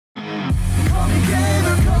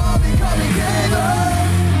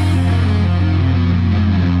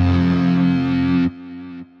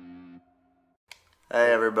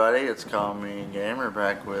everybody, it's Call Me Gamer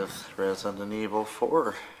back with Resident Evil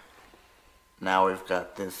 4. Now we've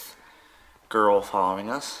got this girl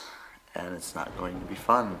following us, and it's not going to be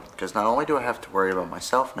fun, because not only do I have to worry about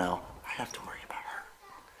myself now, I have to worry about her.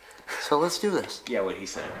 So let's do this. Yeah, what he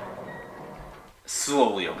said.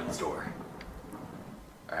 Slowly opens door.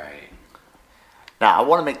 Alright. Now, I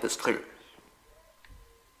want to make this clear.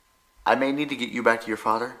 I may need to get you back to your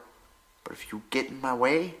father, but if you get in my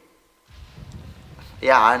way...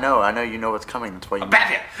 Yeah, I know you know what's coming, that's why you...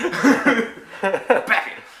 Back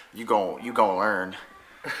You gon' learn.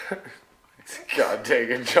 God dang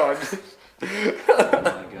it, John. Oh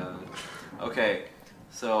my god. Okay,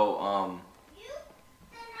 so,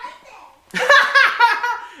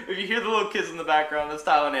 if you hear the little kids in the background, that's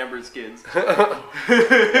Tyler and Amber's kids.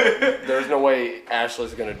 There's no way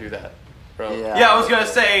Ashley's gonna do that, bro. Yeah, I was gonna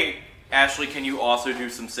say, Ashley, can you also do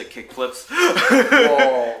some sick kick flips?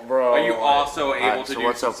 Oh, bro. Are you also able to so do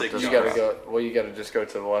what's some up sick with You this? jumps? gotta go. Well, you gotta just go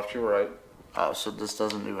to the left. You're right. Oh, so this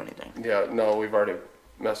doesn't do anything. Yeah. No, we've already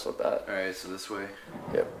messed with that. Alright, so this way.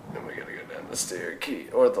 Yep. And we gotta go down the stair key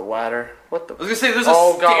or the ladder. What the? I was gonna say, there's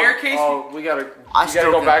a staircase. Oh, we gotta. I You still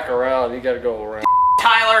gotta go can- back around. You gotta go around.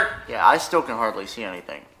 Tyler! Yeah, I still can hardly see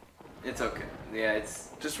anything. It's okay. Yeah, it's...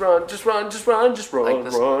 Just run. Just run. Just run. Just run. Like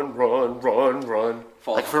this- Run.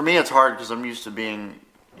 Fall Like for me, it's hard because I'm used to being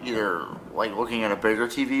either like looking at a bigger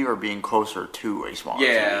TV or being closer to a smaller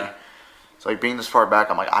Yeah. TV. So like being this far back,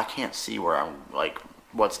 I'm like I can't see where I'm like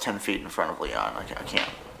what's 10 feet in front of Leon. I can't.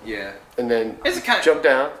 Yeah. And then It's a kind of... jump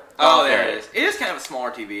down Oh, Okay. there it is. It is kind of a smaller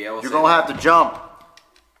TV, I will You're say gonna that. have to jump.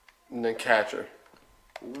 and then catch her.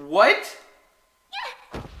 What?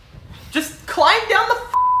 Just climb down the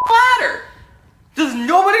ladder! Does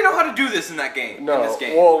nobody know how to do this in that game? No. In this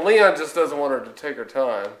game? Well, Leon just doesn't want her to take her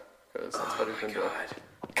time because that's what he's been doing.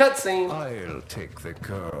 Cutscene. I'll take the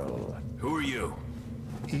girl. Who are you?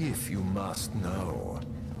 If you must know,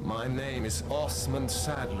 my name is Osmond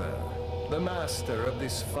Sadler, the master of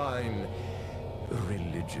this fine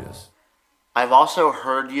religious. I've also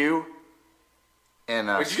heard you in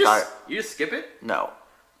a Wait, you just skip it? No.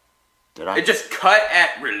 Did I? It just cut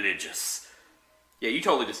at religious. Yeah, you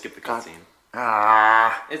totally just skipped the God. cutscene.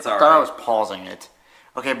 It's I alright. thought I was pausing it.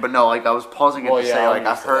 Okay, but no, like I was pausing it Well, to yeah, say I'm like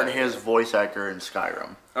I've used to heard that, his voice actor in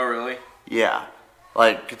Skyrim. Oh, really? Yeah.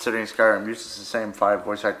 Like, considering Skyrim uses the same 5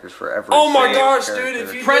 voice actors for every Oh my same gosh, character. dude!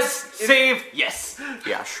 If you Press if- save, yes.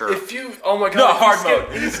 Yeah, sure. If you, oh my god, No, if you hard skip-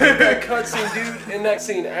 mode. You skip that cutscene, dude. In that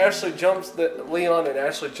scene, Ashley jumps, Leon and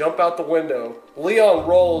Ashley jump out the window. Leon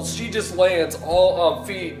rolls, she just lands all on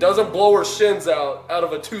feet, doesn't blow her shins out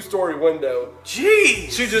of a 2-story window.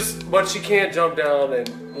 Jeez. But she can't jump down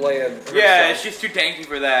and land. Yeah, herself. she's too tanky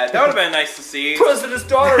for that. That would have been nice to see. President's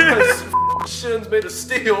daughter has shins made of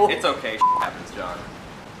steel. It's okay. Happens, John.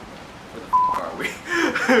 Where the are we?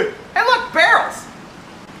 Hey, look, barrels.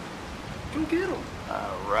 Come get him.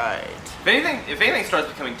 Alright. If anything starts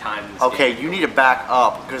becoming timed in this Okay, game, you need to back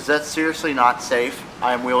up, because that's seriously not safe.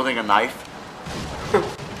 I am wielding a knife.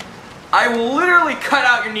 I will literally cut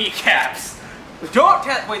out your kneecaps. Don't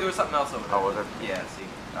tell. Wait, there was something else over there. Oh, was it? Yeah. See.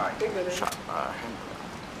 All right. Shut,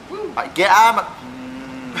 get out of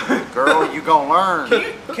my... Girl, you gonna learn.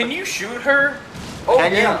 Can you shoot her? Oh,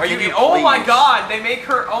 Can you? yeah. Are you? Can you Oh my please? God! They make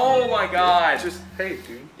her. Oh my God! Just, hey,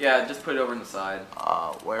 dude. Yeah, just put it over on the side,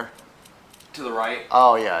 Where? to the right,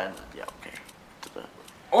 Oh, yeah, yeah, okay. To the-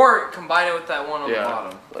 or combine it with that one on the Yeah.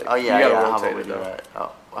 bottom. Like, Oh, yeah, you gotta yeah, how rotate about we it, do though. that?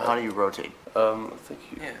 Oh, well, how do you rotate? I think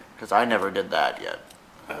you. Yeah. Because I never did that yet.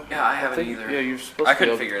 Yeah, I I haven't think, either. yeah, you're supposed I to.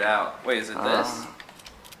 couldn't figure it out. Wait, is it this?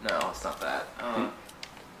 No, it's not that.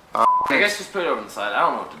 I guess just put it over on the side. I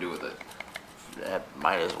don't know what to do with it. That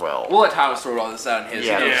might as well. We'll let Tyler sort all this out in his.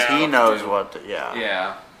 Yeah, 'cause Yeah. he knows what to, yeah.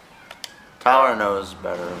 Yeah. Tyler knows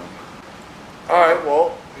better. All right,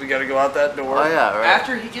 well, we gotta go out that door. Oh, yeah, right.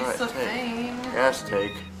 After he gets Right, the take. thing. Yes,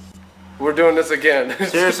 take. We're doing this again.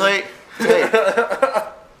 Seriously? Take.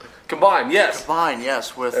 Combine, yes. Fine,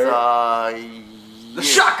 yes, with, There- The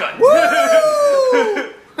shotgun.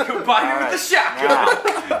 Combine it with the shotgun.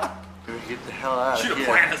 Now. Get the hell out Should of have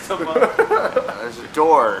here. planted someone. There's a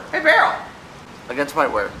door. Hey, Barrel. Against my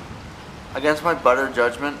where? Against my butter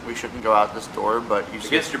judgment, we shouldn't go out this door, but you see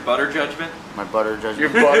Against your butter judgment. my butter Your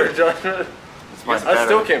judgment. butter judgment. It's my I better.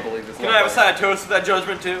 still can't believe this. Can I have a side of toast with that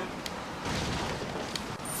judgment too?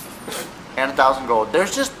 And 1,000 gold.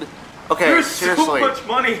 There's just okay. There's seriously, so much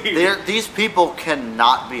money. these people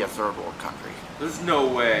cannot be a third world country. There's no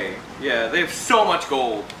way. Yeah, they have so much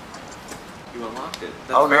gold. You unlocked it.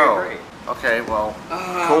 That's Oh very no. great. Okay, well,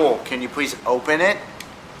 cool. Can you please open it?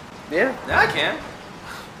 Yeah. Yeah, I can.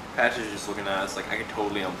 Patch is just looking at us like I could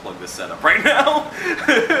totally unplug this setup right now.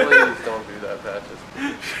 Please don't do that, Patches.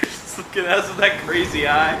 Just looking at us with that crazy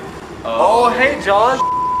eye. Oh, hey, John.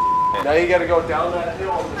 Now you gotta go down that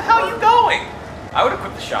hill. Where the hell are you going? I would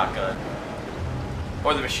equip the shotgun.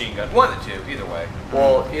 Or the machine gun. One of the two, either way.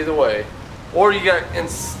 Well, either way. Or you got,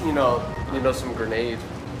 you know, some grenades.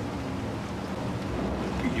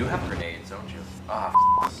 You do have grenades, don't you? Ah,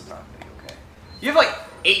 this is not gonna be okay. You have like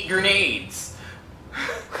 8 grenades.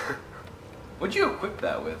 What'd you equip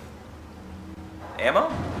that with? Ammo?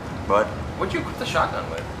 What? What'd you equip the shotgun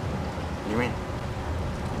with? You mean?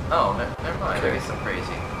 Oh, never mind. I guess I'm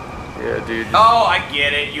crazy. Yeah, dude. Oh, I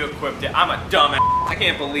get it. You equipped it. I'm a dumbass. I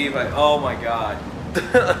can't believe it. Oh my god.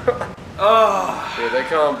 Oh. Here they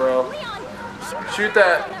come, bro. Shoot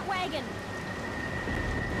that.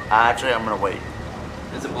 Actually, I'm gonna wait.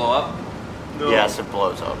 Does it blow up? No. Yes, it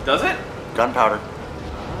blows up. Does it? Gunpowder.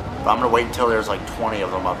 But I'm gonna wait until there's like 20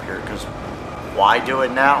 of them up here, because why do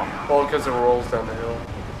it now? Well, because it rolls down the hill.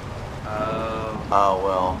 Oh,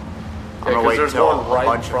 well. I'm Yeah, gonna wait there's until one right a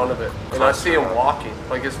bunch in front of it. And I cluster see him up. walking.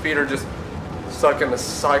 Like his feet are just stuck in the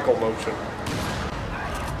cycle motion.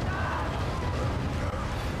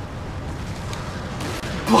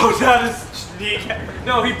 Blows out his kneecap.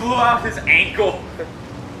 No, he blew out his ankle.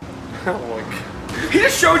 Oh my god. He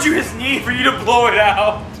just showed you his knee for you to blow it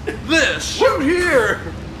out. This! Shoot here!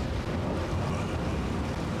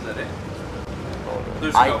 Is that it?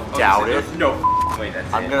 Oh, I doubt it. There's no way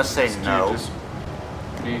that's I'm it. gonna say no. Just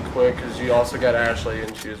be quick, because you also got Ashley,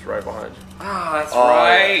 and she's right behind you. Ah, that's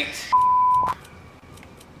right.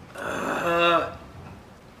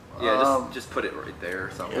 Yeah, just put it right there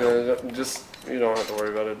or something. Yeah, just, you don't have to worry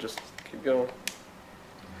about it. Just keep going.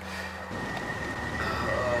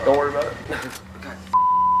 Don't worry about it.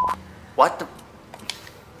 What the?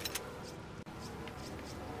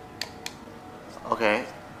 Okay.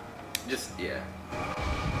 Just, yeah.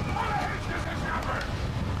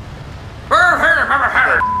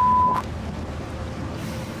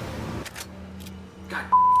 God.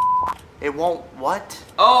 It won't. What?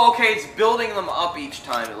 Oh, okay, it's building them up each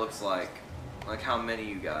time, it looks like. Like how many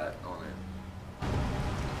you got on it.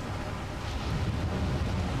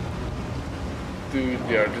 Dude,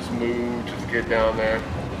 yeah, just move, just get down there.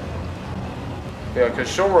 Yeah, because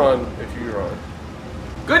she'll run if you run.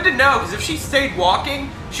 Good to know, because if she stayed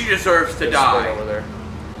walking, she deserves to Yeah, sprint die. over there.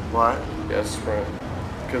 What? Yeah, sprint.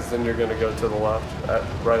 Because then you're going to go to the left,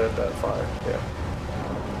 right at that fire. Yeah.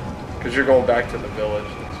 Because you're going back to the village,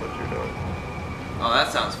 that's what you're doing. Oh,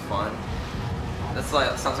 that sounds fun. That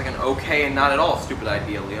sounds like an okay and not at all stupid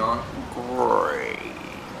idea, Leon. Great.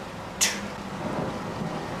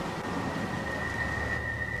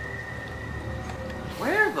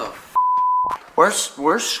 Where the f?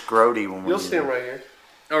 Where's Scrody when we You'll need see him right here.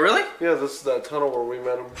 Oh, really? Yeah, this is that tunnel where we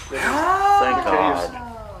met him. Thank God.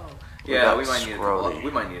 Yeah, we Without might need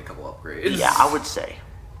Scrody. a couple upgrades. Yeah, I would say.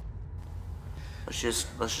 Let's just.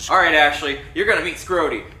 All right, Ashley, you're gonna meet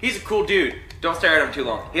Scrody. He's a cool dude. Don't stare at him too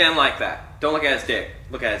long. He didn't like that. Don't look at his dick.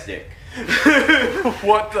 Look at his dick.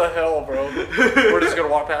 What the hell, bro? We're just going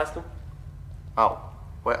to walk past him? Oh,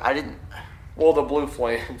 wait, I didn't. Well, the blue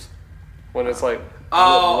flames. When it's like.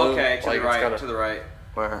 Oh, blue, okay. To like the right. kinda To the right.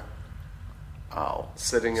 Where? Oh.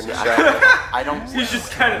 Sitting in the I, shadow. I don't. He's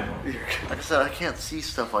just kind of. Like I said, I can't see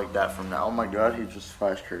stuff like that from now. Oh my God, he just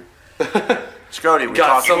flashed her. Scrody, we Got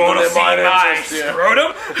talked. something Wanna in see mind. my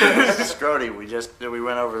scrotum? Scrody, we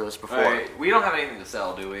went over this before. Alright, we don't have anything to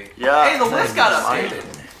sell, do we? Yeah. Hey, the list got updated.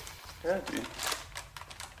 Yeah, dude.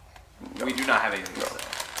 We do not have anything to sell.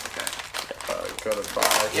 Okay. Go to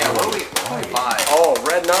buy. Yeah, what do we buy? Oh,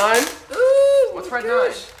 red 9? Ooh, What's red 9?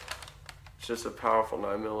 It's just a powerful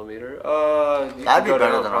 9mm. You That'd be go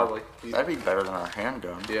better down than probably. that'd be better than our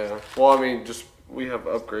handgun. Yeah. Well, I mean, just we have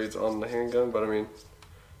upgrades on the handgun, but I mean,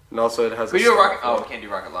 and also it has. We do a rocket. Oh, we can't do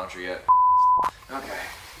rocket launcher yet. Okay.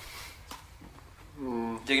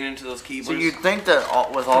 Digging into those keyboards. So you'd think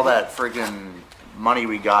that with all that friggin' money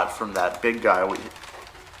we got from that big guy,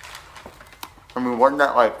 I mean, wasn't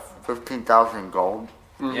that like 15,000 gold?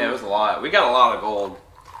 Yeah, it was a lot. We got a lot of gold.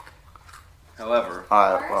 However.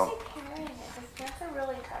 Alright, well. That's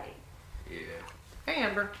really tight. Yeah. Hey,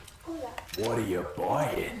 Amber. What are you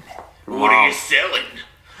buying? What are you selling?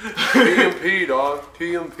 TMP, dog.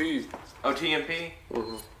 TMP. Oh, TMP?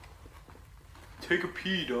 Mm-hmm. Take a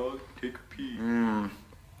pee, dog. Take a pee.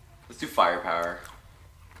 Let's do firepower.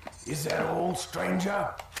 Is that all, stranger?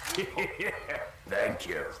 Thank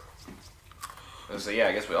you. So yeah,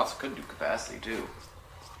 I guess we also could do capacity too.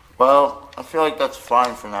 Well, I feel like that's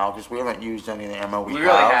fine for now because we haven't used any of the ammo we We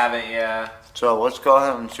really haven't, yeah. So let's go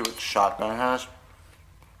ahead and see what the shotgun has.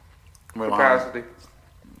 We don't have- Capacity.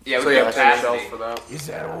 Yeah, we So you got have 10 shells capacity. for that. Is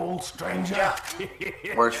that all, stranger?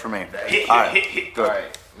 Works for me. Alright, good.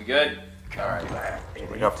 Alright, we good? Alright. Here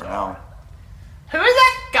we go for now. Who is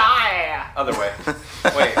that guy? Other way.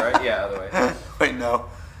 Wait, right? Yeah, other way. Wait, no.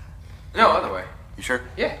 No, other way. You sure?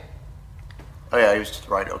 Yeah. Oh yeah, he was to the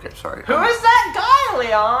right. Okay, sorry. Who is that guy,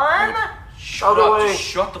 Leon? Shut Other up. way. Just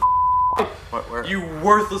shut the Where? You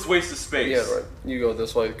worthless waste of space. Yeah, right. You go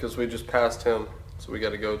this way because we just passed him, so we got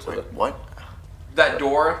to go to the. What? That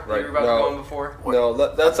door that Right. you were about No. to go in before? No,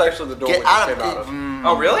 that's actually the door Get we just out came of out the. of.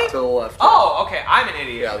 Oh, really? To the left. Oh, okay. I'm an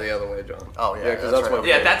idiot. Yeah, the other way, John. Oh, yeah, because that's that's right. what.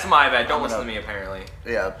 Yeah, that's my bad. Don't I'm listen to gonna- me, apparently.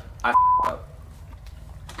 Yeah. I up.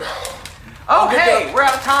 Oh, hey, we're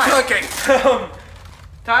out of time. Okay.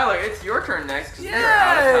 Tyler, it's your turn next because we're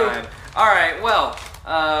out of time. All right, well,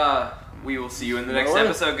 we will see you in the next Really?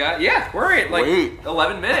 episode, guys. Yeah, we're at like Wait.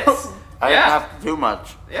 11 minutes. I Yeah. didn't have to do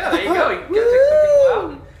much. Yeah, there you go. You gotta take some people out.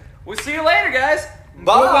 And we'll see you later, guys.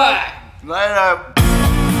 Bye. Later.